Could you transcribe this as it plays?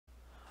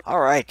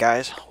Alright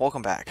guys,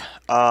 welcome back.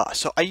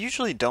 So I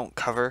usually don't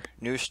cover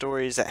news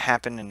stories that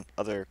happen in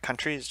other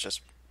countries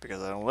just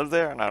because I don't live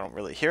there and I don't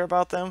really hear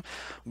about them.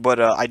 But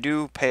I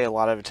do pay a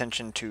lot of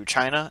attention to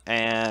China,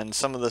 and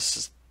some of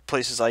the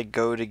places I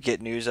go to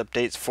get news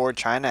updates for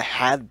China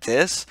had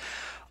this,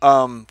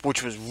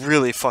 which was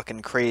really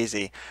fucking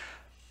crazy.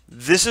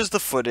 This is the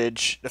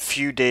footage a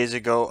few days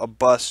ago. A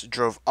bus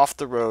drove off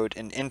the road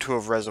and into a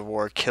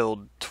reservoir,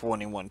 killed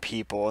 21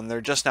 people, and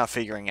they're just now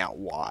figuring out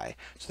why.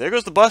 So there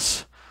goes the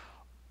bus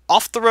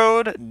off the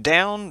road,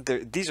 down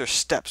there. These are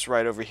steps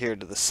right over here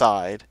to the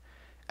side,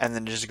 and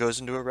then it just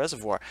goes into a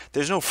reservoir.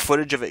 There's no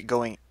footage of it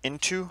going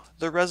into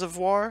the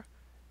reservoir,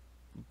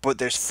 but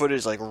there's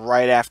footage like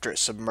right after it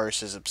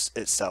submerses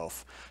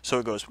itself. So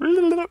it goes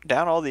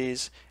down all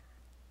these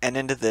and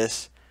into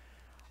this.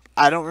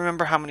 I don't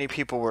remember how many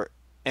people were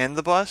in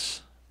the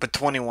bus, but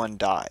 21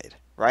 died,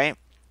 right?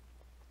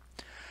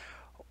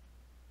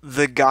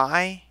 The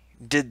guy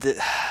did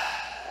the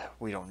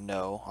we don't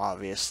know,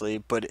 obviously,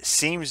 but it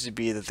seems to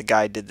be that the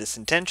guy did this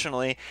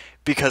intentionally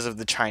because of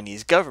the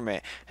Chinese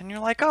government. And you're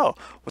like, oh,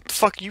 what the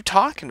fuck are you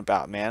talking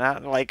about,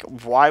 man? Like,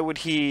 why would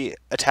he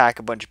attack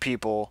a bunch of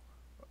people,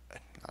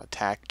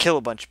 kill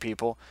a bunch of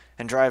people,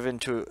 and drive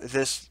into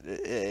this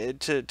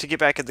to get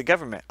back at the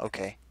government?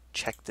 Okay,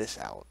 check this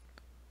out.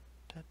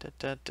 Da, da,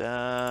 da,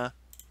 da.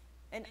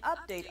 An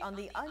update on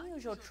the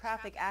unusual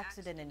traffic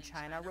accident in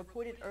China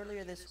reported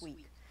earlier this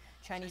week.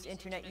 Chinese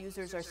internet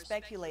users are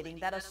speculating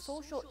that a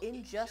social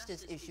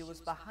injustice issue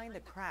was behind the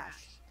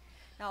crash.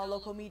 Now, a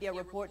local media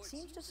report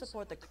seems to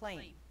support the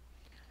claim.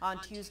 On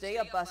Tuesday,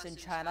 a bus in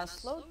China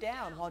slowed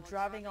down while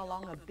driving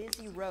along a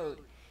busy road.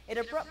 It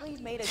abruptly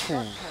made a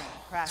sharp turn,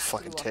 crashed through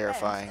a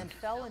Terrifying. fence, and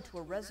fell into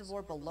a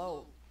reservoir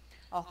below.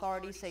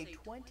 Authorities say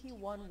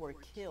 21 were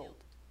killed.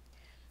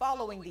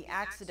 Following the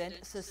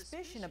accident,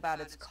 suspicion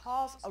about its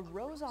cause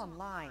arose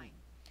online.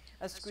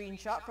 A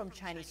screenshot from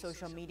Chinese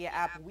social media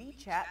app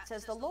WeChat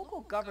says the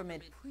local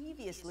government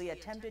previously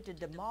attempted to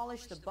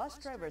demolish the bus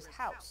driver's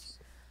house,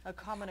 a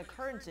common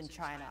occurrence in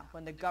China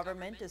when the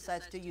government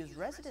decides to use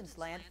residents'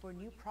 land for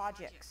new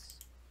projects.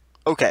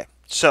 Okay,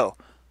 so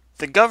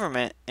the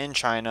government in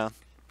China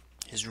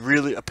is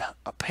really,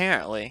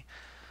 apparently,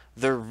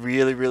 they're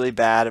really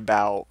bad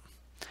about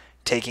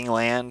taking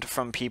land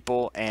from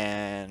people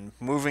and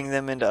moving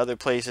them into other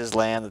places,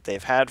 land that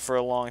they've had for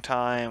a long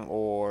time,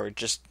 or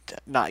just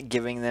not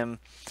giving them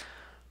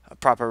a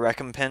proper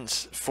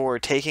recompense for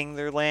taking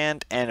their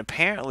land. And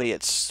apparently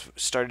it's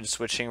started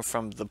switching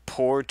from the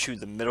poor to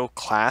the middle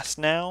class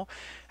now,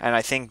 and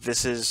I think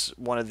this is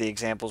one of the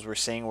examples we're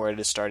seeing where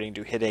it is starting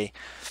to hit a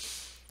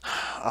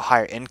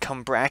higher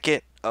income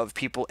bracket of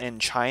people in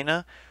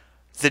China.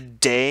 The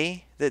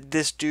day that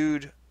this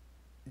dude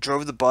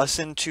drove the bus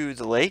into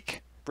the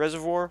lake,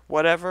 reservoir,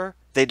 whatever,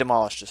 they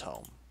demolished his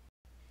home.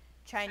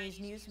 Chinese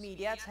news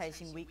media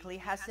Caixin Weekly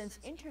has since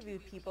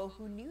interviewed people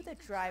who knew the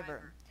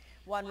driver.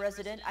 One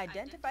resident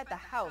identified the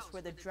house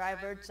where the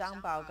driver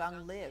Zhang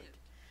Baogang lived.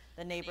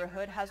 The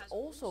neighborhood has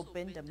also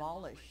been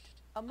demolished.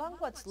 Among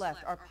what's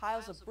left are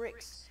piles of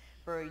bricks,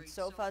 buried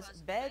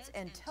sofas, beds,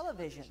 and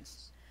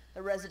televisions.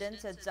 The resident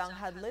said Zhang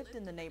had lived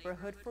in the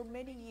neighborhood for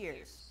many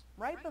years.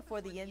 Right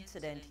before the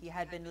incident, he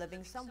had been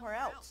living somewhere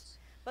else,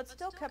 but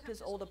still kept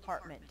his old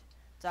apartment.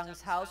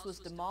 Zhang's house was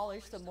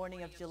demolished the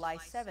morning of July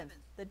 7th,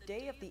 the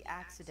day of the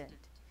accident.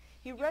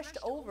 He rushed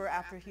over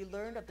after he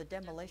learned of the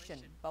demolition,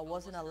 but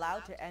wasn't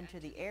allowed to enter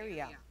the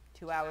area.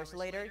 2 hours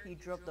later, he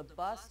drove the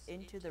bus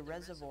into the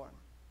reservoir.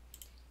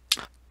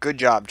 Good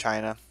job,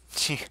 China.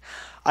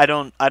 I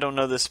don't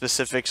know the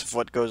specifics of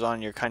what goes on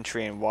in your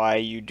country and why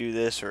you do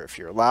this, or if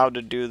you're allowed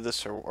to do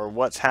this, or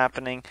what's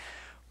happening,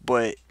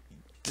 but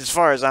as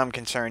far as I'm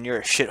concerned, you're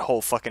a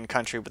shithole fucking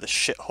country with a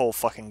shithole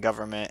fucking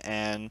government,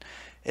 and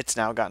it's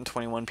now gotten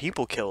 21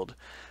 people killed.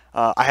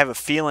 I have a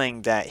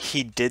feeling that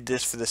he did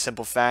this for the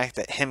simple fact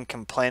that him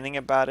complaining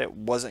about it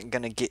wasn't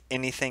going to get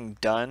anything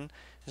done,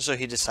 and so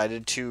he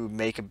decided to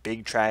make a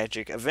big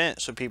tragic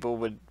event so people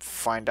would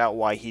find out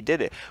why he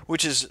did it,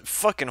 which is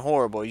fucking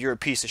horrible. You're a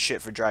piece of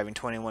shit for driving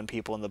 21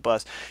 people in the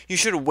bus. You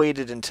should have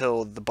waited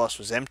until the bus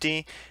was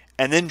empty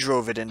and then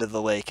drove it into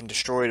the lake and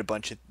destroyed a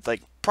bunch of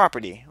like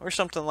property or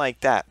something like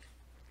that.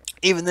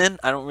 Even then,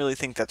 I don't really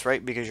think that's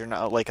right, because you're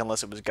not, like,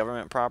 unless it was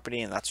government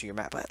property and that's who you're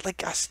mad. But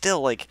like, I still,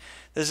 like,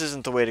 this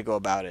isn't the way to go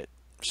about it.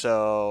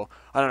 So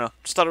I don't know.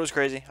 Just thought it was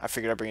crazy. I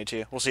figured I'd bring it to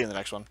you. We'll see you in the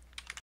next one.